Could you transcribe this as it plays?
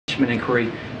impeachment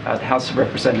inquiry. The House of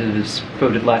Representatives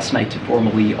voted last night to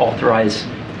formally authorize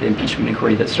the impeachment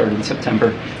inquiry that started in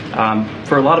September.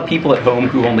 For a lot of people at home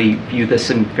who only view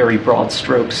this in very broad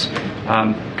strokes,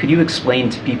 could you explain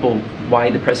to people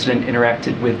why the president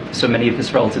interacted with so many of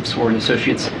his relatives, foreign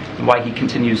associates, and why he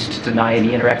continues to deny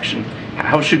any interaction?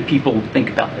 How should people think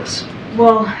about this?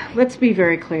 Well, let's be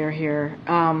very clear here.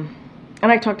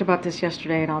 And I talked about this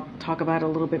yesterday, and I'll talk about it a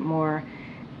little bit more.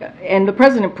 And the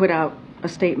president put out a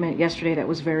statement yesterday that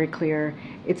was very clear.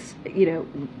 It's,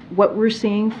 what we're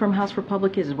seeing from House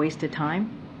Republicans is wasted time,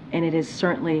 and it is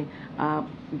certainly,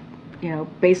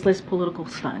 baseless political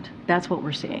stunt. That's what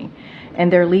we're seeing.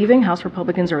 And they're leaving, House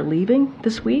Republicans are leaving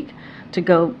this week to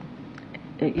go,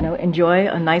 enjoy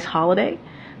a nice holiday,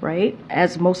 right?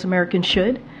 As most Americans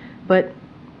should. But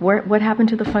what happened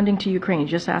to the funding to Ukraine? You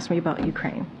just asked me about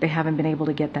Ukraine. They haven't been able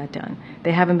to get that done.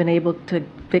 They haven't been able to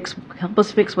help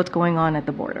us fix what's going on at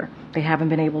the border. They haven't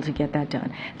been able to get that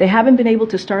done. They haven't been able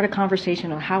to start a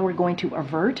conversation on how we're going to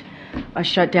avert a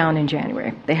shutdown in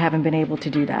January. They haven't been able to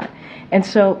do that. And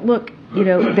so, look,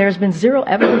 there's been zero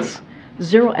evidence.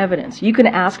 Zero evidence. You can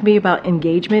ask me about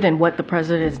engagement and what the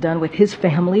president has done with his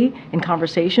family in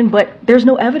conversation, but there's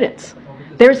no evidence.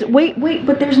 But there's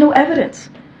no evidence.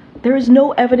 There is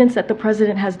no evidence that the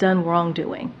president has done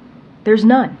wrongdoing. There's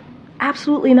none.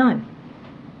 Absolutely none.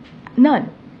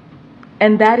 None.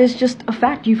 And that is just a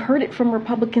fact. You've heard it from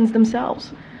Republicans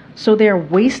themselves. So they're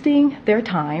wasting their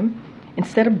time.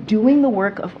 Instead of doing the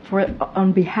work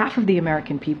on behalf of the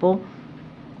American people,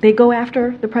 they go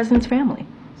after the president's family.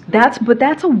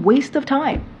 That's a waste of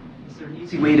time. Is there an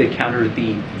easy way to counter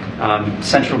the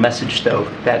central message, though,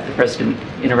 that the president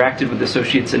interacted with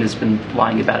associates and has been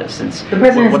lying about it since? The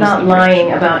president is not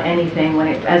lying about anything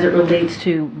as it relates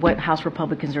to what House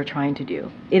Republicans are trying to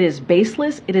do. It is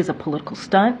baseless. It is a political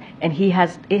stunt, and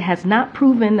it has not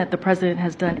proven that the president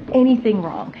has done anything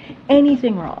wrong.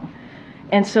 Anything wrong.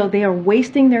 And so they are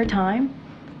wasting their time.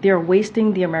 They are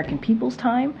wasting the American people's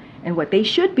time. And what they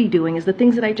should be doing is the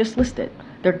things that I just listed.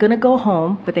 They're going to go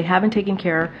home, but they haven't taken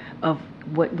care of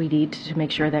what we need to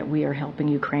make sure that we are helping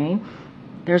Ukraine.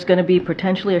 There's going to be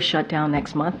potentially a shutdown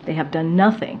next month. They have done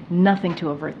nothing to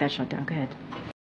avert that shutdown. Go ahead.